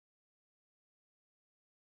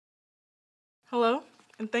Hello,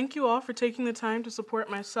 and thank you all for taking the time to support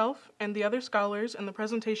myself and the other scholars in the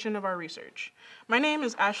presentation of our research. My name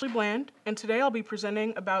is Ashley Bland, and today I'll be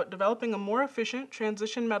presenting about developing a more efficient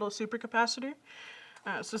transition metal supercapacitor,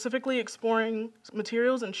 specifically exploring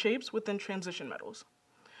materials and shapes within transition metals.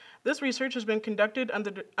 This research has been conducted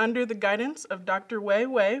under the guidance of Dr.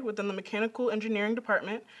 Wei within the Mechanical Engineering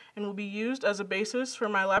Department and will be used as a basis for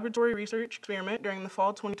my laboratory research experiment during the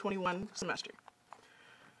fall 2021 semester.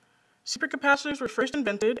 Supercapacitors were first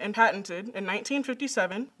invented and patented in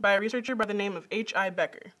 1957 by a researcher by the name of H.I.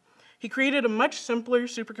 Becker. He created a much simpler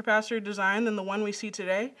supercapacitor design than the one we see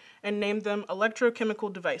today and named them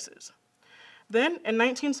electrochemical devices. Then, in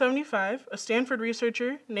 1975, a Stanford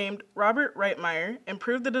researcher named Robert Reitmeyer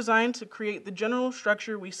improved the design to create the general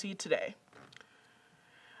structure we see today.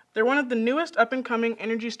 They're one of the newest up-and-coming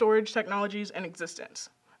energy storage technologies in existence.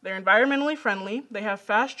 They're environmentally friendly, they have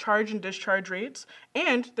fast charge and discharge rates,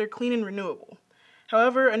 and they're clean and renewable.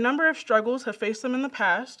 However, a number of struggles have faced them in the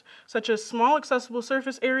past, such as small accessible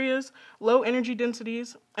surface areas, low energy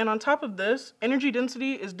densities, and on top of this, energy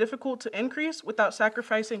density is difficult to increase without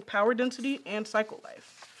sacrificing power density and cycle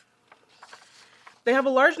life. They have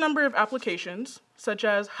a large number of applications, such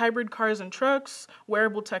as hybrid cars and trucks,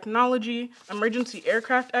 wearable technology, emergency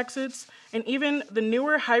aircraft exits, and even the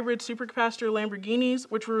newer hybrid supercapacitor Lamborghinis,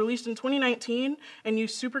 which were released in 2019 and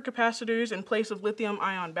use supercapacitors in place of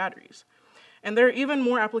lithium-ion batteries. And there are even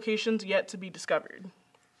more applications yet to be discovered.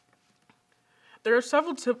 There are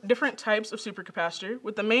several different types of supercapacitor,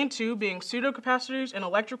 with the main two being pseudocapacitors and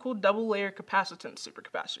electrical double-layer capacitance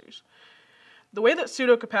supercapacitors. The way that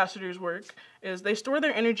pseudocapacitors work is they store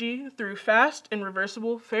their energy through fast and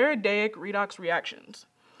reversible Faradaic redox reactions,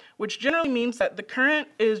 which generally means that the current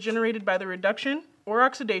is generated by the reduction or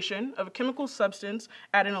oxidation of a chemical substance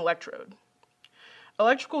at an electrode.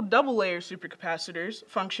 Electrical double-layer supercapacitors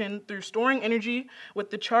function through storing energy with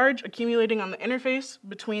the charge accumulating on the interface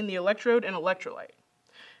between the electrode and electrolyte.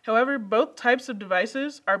 However, both types of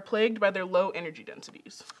devices are plagued by their low energy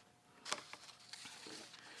densities.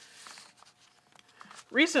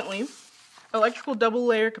 Recently, electrical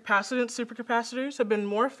double-layer capacitance supercapacitors have been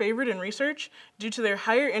more favored in research due to their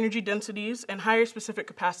higher energy densities and higher specific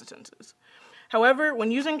capacitances. However,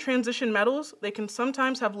 when using transition metals, they can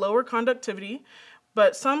sometimes have lower conductivity,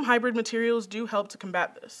 but some hybrid materials do help to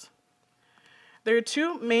combat this. There are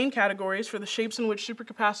two main categories for the shapes in which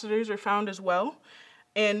supercapacitors are found as well,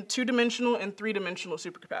 in two-dimensional and three-dimensional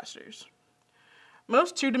supercapacitors.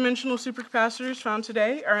 Most two-dimensional supercapacitors found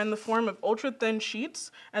today are in the form of ultra-thin sheets,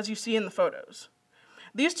 as you see in the photos.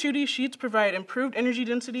 These 2D sheets provide improved energy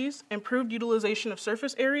densities, improved utilization of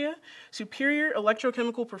surface area, superior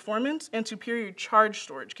electrochemical performance, and superior charge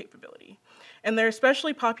storage capability. And they're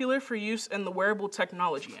especially popular for use in the wearable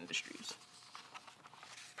technology industries.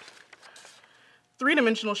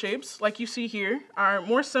 Three-dimensional shapes, like you see here, are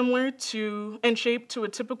more similar in shape to a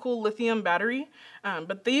typical lithium battery,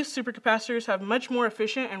 but these supercapacitors have much more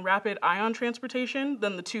efficient and rapid ion transportation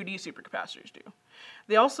than the 2D supercapacitors do.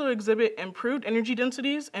 They also exhibit improved energy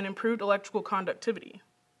densities and improved electrical conductivity.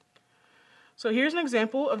 So here's an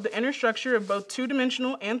example of the inner structure of both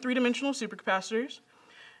two-dimensional and three-dimensional supercapacitors.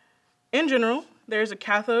 In general, there's a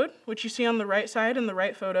cathode, which you see on the right side in the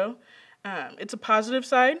right photo. It's a positive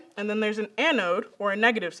side, and then there's an anode, or a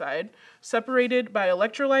negative side, separated by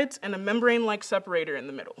electrolytes and a membrane-like separator in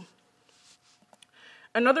the middle.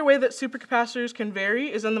 Another way that supercapacitors can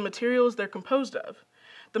vary is in the materials they're composed of.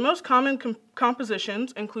 The most common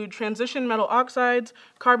compositions include transition metal oxides,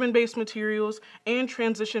 carbon-based materials, and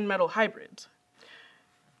transition metal hybrids.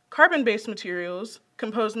 Carbon-based materials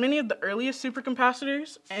compose many of the earliest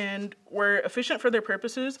supercapacitors and were efficient for their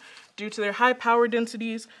purposes due to their high power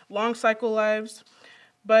densities, long cycle lives,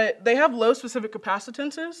 but they have low specific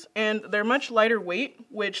capacitances and they're much lighter weight,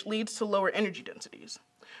 which leads to lower energy densities.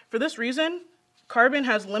 For this reason, carbon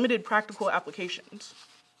has limited practical applications.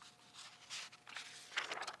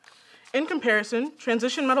 In comparison,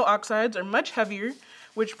 transition metal oxides are much heavier,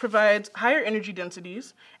 which provides higher energy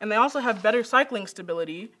densities, and they also have better cycling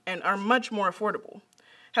stability and are much more affordable.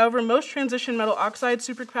 However, most transition metal oxide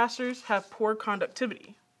supercapacitors have poor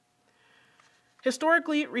conductivity.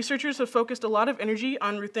 Historically, researchers have focused a lot of energy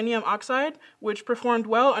on ruthenium oxide, which performed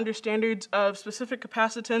well under standards of specific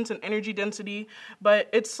capacitance and energy density, but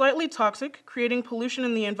it's slightly toxic, creating pollution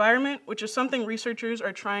in the environment, which is something researchers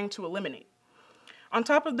are trying to eliminate. On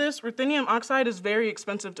top of this, ruthenium oxide is very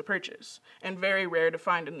expensive to purchase and very rare to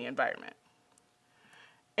find in the environment.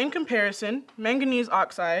 In comparison, manganese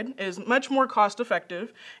oxide is much more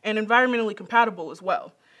cost-effective and environmentally compatible as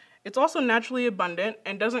well. It's also naturally abundant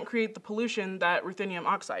and doesn't create the pollution that ruthenium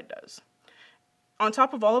oxide does. On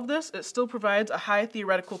top of all of this, it still provides a high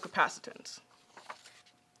theoretical capacitance.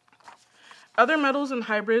 Other metals and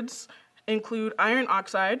hybrids include iron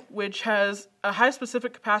oxide, which has a high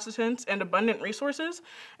specific capacitance and abundant resources,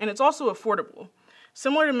 and it's also affordable.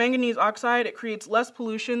 Similar to manganese oxide, it creates less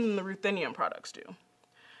pollution than the ruthenium products do.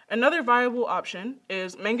 Another viable option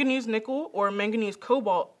is manganese nickel or manganese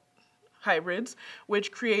cobalt hybrids,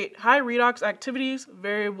 which create high redox activities,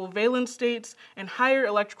 variable valence states, and higher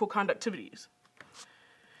electrical conductivities.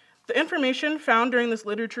 The information found during this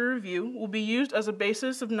literature review will be used as a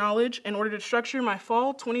basis of knowledge in order to structure my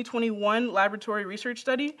fall 2021 laboratory research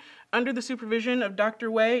study under the supervision of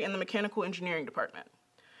Dr. Wei in the Mechanical Engineering Department.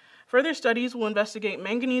 Further studies will investigate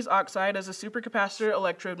manganese oxide as a supercapacitor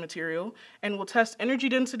electrode material and will test energy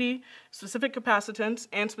density, specific capacitance,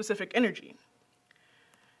 and specific energy.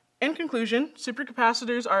 In conclusion,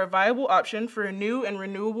 supercapacitors are a viable option for a new and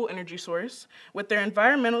renewable energy source, with their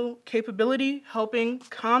environmental capability helping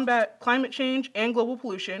combat climate change and global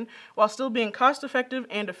pollution while still being cost-effective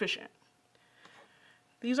and efficient.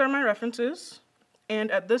 These are my references,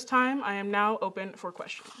 and at this time, I am now open for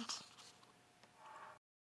questions.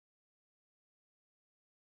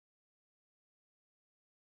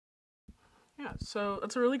 Yeah, so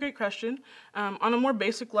that's a really great question. On a more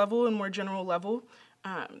basic level and more general level,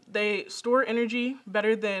 they store energy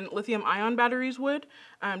better than lithium-ion batteries would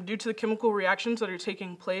due to the chemical reactions that are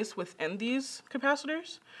taking place within these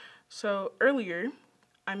capacitors. So earlier,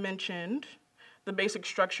 I mentioned the basic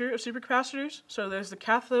structure of supercapacitors. So there's the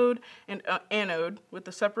cathode and anode with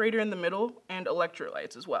the separator in the middle and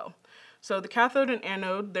electrolytes as well. So the cathode and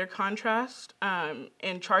anode, their contrast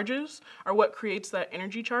in charges are what creates that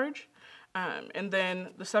energy charge. And then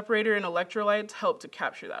the separator and electrolytes help to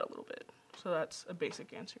capture that a little bit. So that's a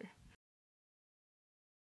basic answer.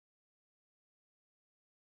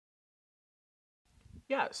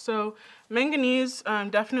 Yeah, so manganese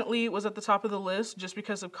definitely was at the top of the list just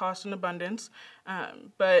because of cost and abundance.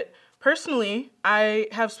 But personally, I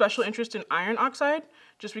have special interest in iron oxide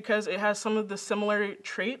just because it has some of the similar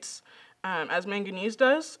traits as manganese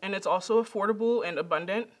does, and it's also affordable and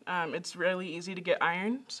abundant. It's really easy to get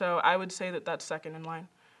iron, so I would say that that's second in line.